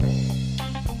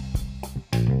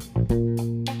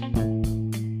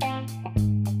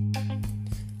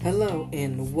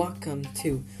and welcome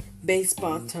to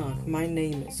Baseball Talk. My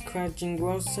name is Craig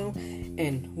Grosso,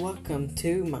 and welcome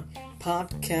to my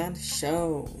podcast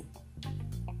show.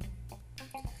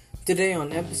 Today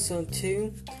on episode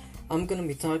 2, I'm going to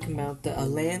be talking about the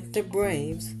Atlanta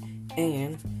Braves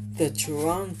and the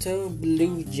Toronto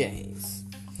Blue Jays.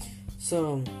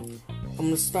 So, I'm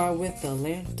going to start with the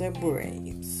Atlanta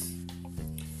Braves.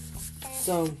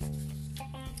 So,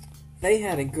 they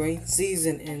had a great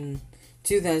season in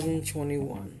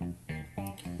 2021.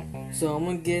 So I'm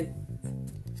going to get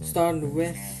started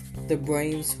with the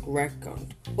Braves'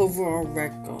 record, overall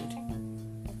record.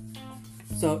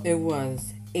 So it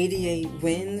was 88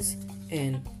 wins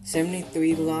and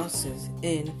 73 losses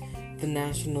in the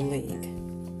National League.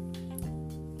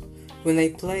 When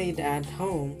they played at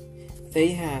home, they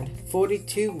had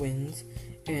 42 wins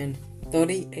and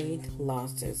 38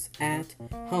 losses at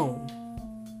home.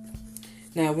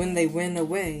 Now, when they went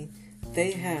away,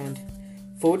 they had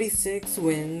 46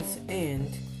 wins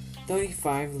and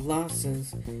 35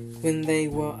 losses when they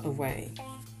were away.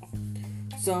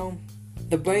 So,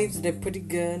 the Braves did pretty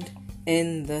good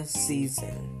in the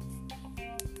season.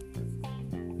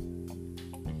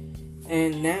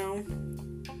 And now,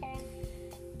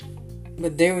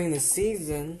 but during the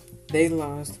season, they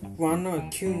lost Ronald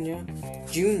Acuna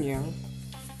Jr.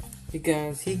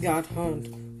 because he got hurt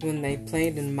when they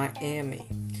played in Miami,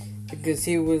 because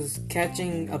he was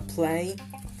catching a play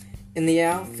in the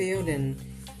outfield and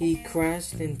he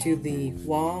crashed into the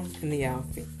wall in the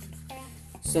outfield.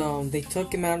 So they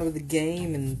took him out of the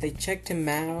game and they checked him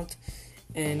out,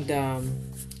 and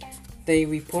they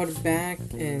reported back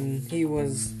and he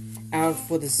was out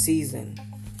for the season.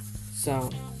 So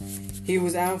he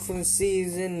was out for the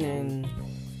season, and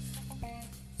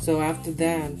so after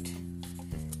that,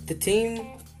 the team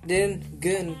did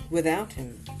good without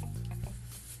him.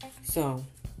 So,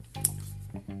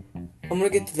 I'm going to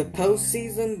get to the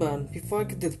postseason, but before I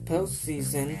get to the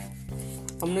postseason,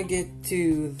 I'm going to get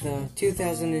to the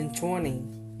 2020,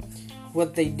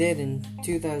 what they did in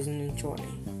 2020.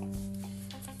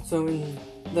 So, in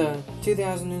the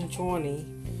 2020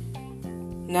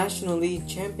 National League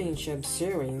Championship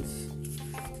Series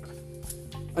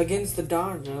against the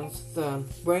Dodgers, the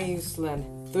Braves led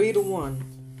 3-1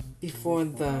 before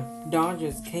the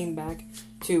Dodgers came back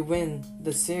to win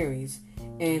the series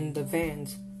and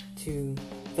advance to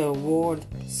the World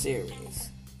Series.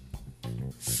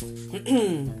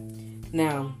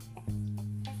 Now,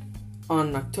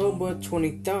 on October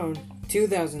 23rd,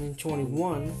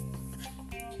 2021,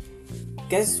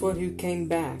 guess what, who came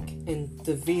back and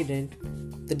defeated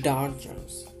the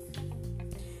Dodgers?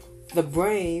 The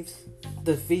Braves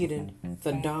defeated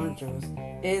the Dodgers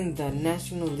in the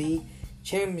National League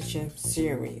Championship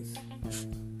Series,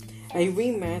 a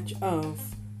rematch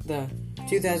of the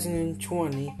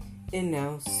 2020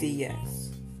 NLCS.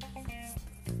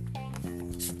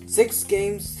 6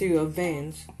 games to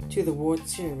advance to the World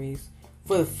Series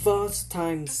for the first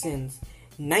time since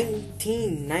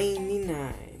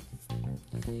 1999,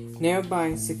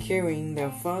 thereby securing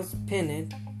their first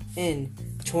pennant in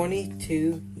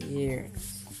 22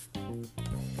 years.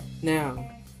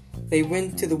 Now, they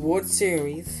went to the World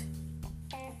Series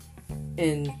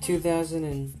in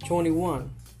 2021,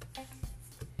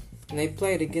 and they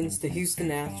played against the Houston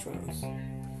Astros.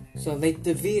 So they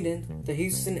defeated the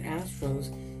Houston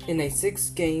Astros in a 6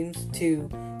 games to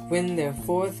win their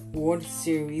 4th World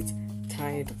Series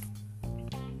title.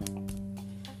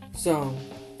 So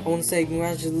I want to say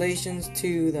congratulations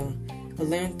to the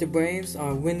Atlanta Braves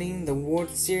on winning the World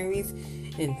Series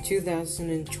in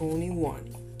 2021.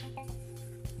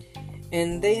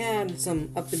 And they had some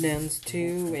up and downs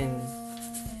too,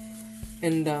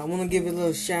 and I want to give a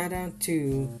little shout out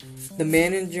to the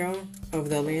manager of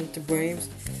the Atlanta Braves,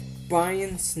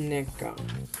 Brian Snitker.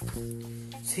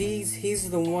 So he's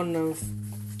the one of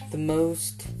the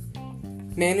most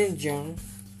manager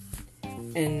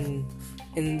in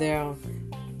their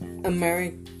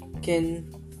American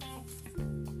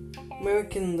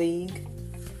League.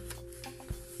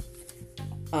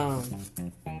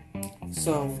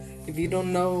 So if you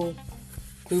don't know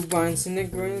who Brian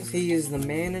Snitker is, he is the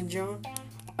manager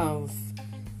of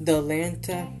the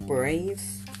Atlanta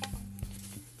Braves.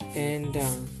 And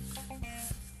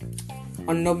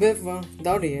on November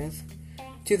 30th,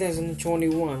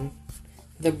 2021,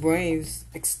 the Braves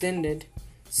extended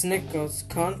Snitker's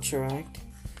contract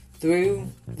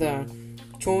through the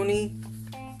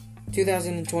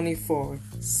 2024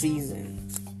 season.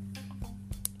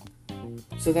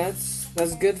 So that's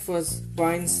good for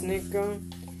Brian Snitker,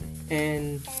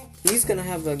 and he's gonna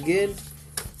have a good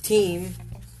team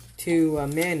to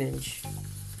manage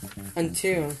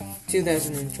until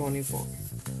 2024.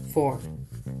 2024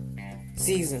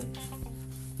 season.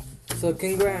 So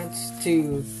congrats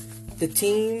to the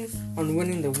team on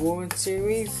winning the World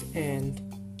Series, and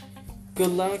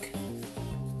good luck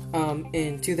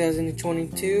in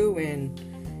 2022 and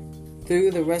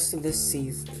through the rest of the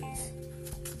seasons.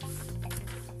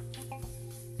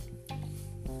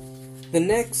 The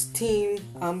next team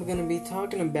I'm going to be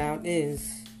talking about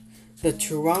is the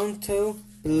Toronto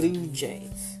Blue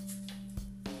Jays.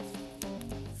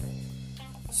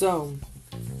 So,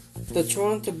 the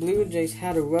Toronto Blue Jays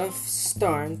had a rough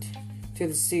start to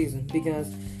the season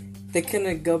because they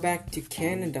couldn't go back to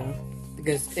Canada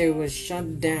because it was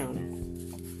shut down.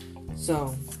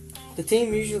 So, the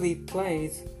team usually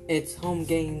plays its home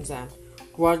games at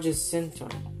Rogers Centre,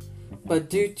 but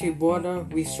due to border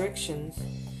restrictions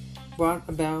brought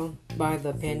about by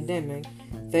the pandemic,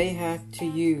 they had to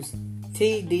use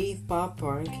TD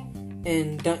Ballpark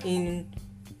in Dunedin,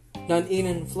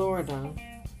 Florida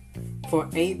for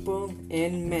April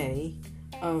and May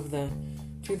of the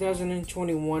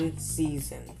 2021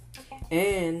 season,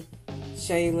 and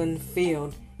Shaylin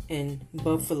Field in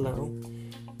Buffalo,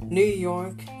 New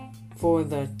York for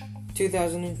the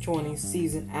 2020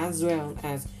 season, as well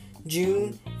as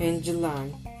June and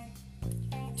July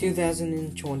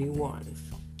 2021.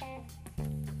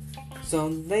 So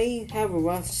they have a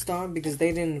rough start because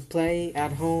they didn't play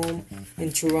at home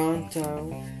in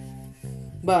Toronto.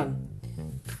 But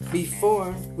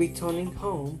before returning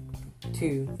home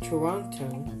to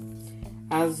Toronto,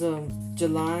 as of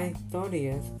July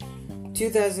 30th,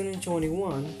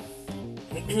 2021,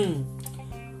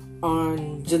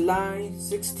 on July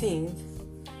 16th,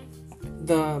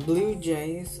 the Blue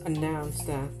Jays announced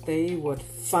that they would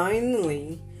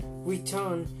finally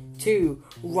return to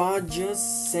Rogers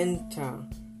Centre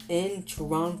in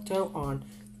Toronto on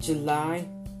July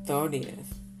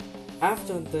 30th,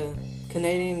 after the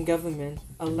Canadian government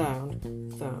allowed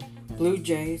the Blue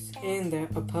Jays and their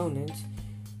opponents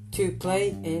to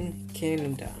play in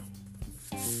Canada.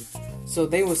 So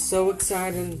they were so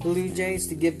excited, Blue Jays,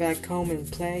 to get back home and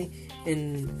play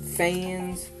in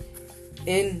fans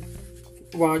in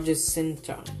Rogers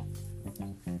Centre.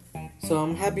 So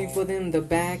I'm happy for them. They're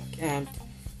back at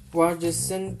Rogers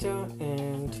Centre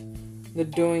and they're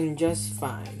doing just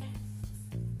fine.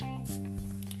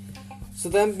 So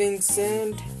that being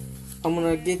said, I'm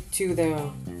gonna get to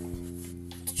the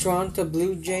Toronto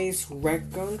Blue Jays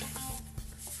record.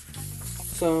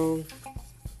 So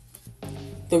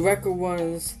the record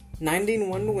was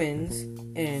 91 wins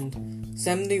and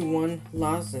 71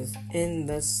 losses in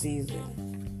the season.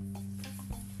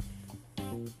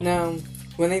 Now,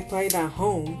 when they played at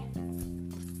home,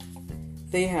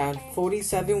 they had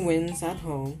 47 wins at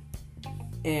home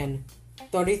and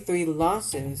 33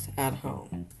 losses at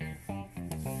home.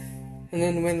 And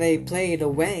then when they played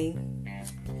away,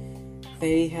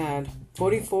 they had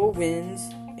 44 wins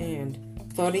and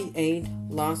 38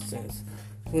 losses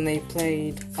when they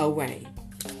played away.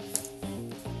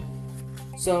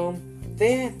 So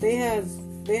they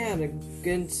had a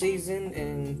good season,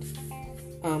 and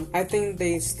I think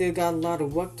they still got a lot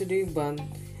of work to do, but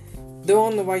they're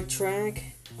on the right track.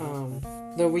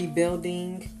 They're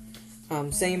rebuilding,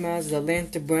 same as the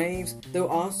Atlanta Braves. They're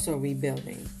also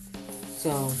rebuilding.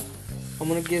 So I'm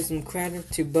gonna give some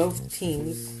credit to both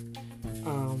teams,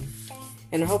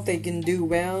 and I hope they can do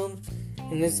well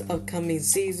in this upcoming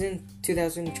season,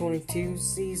 2022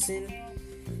 season,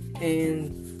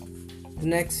 and the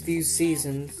next few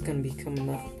seasons gonna be coming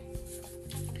up.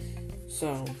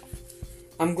 So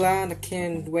I'm glad. I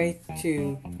can't wait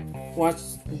to watch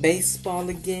baseball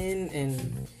again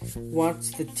and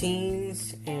watch the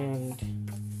teams and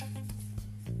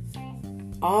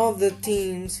all the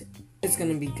teams. It's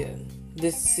gonna be good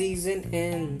this season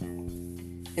and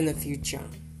in the future.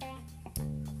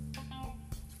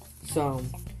 So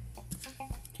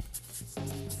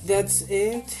that's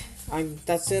it.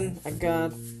 That's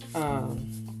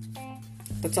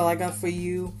all I got for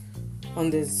you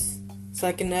on this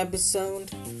second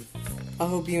episode. I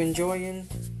hope you enjoy it.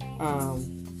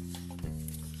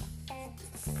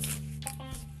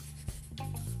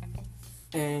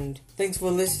 And thanks for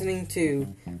listening to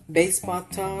Baseball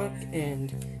Talk,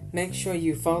 and make sure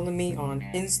you follow me on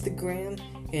Instagram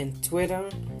and Twitter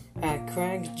at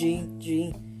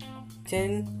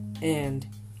CraigGG10, and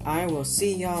I will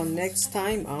see y'all next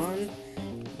time on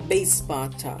Baseball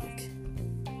Talk.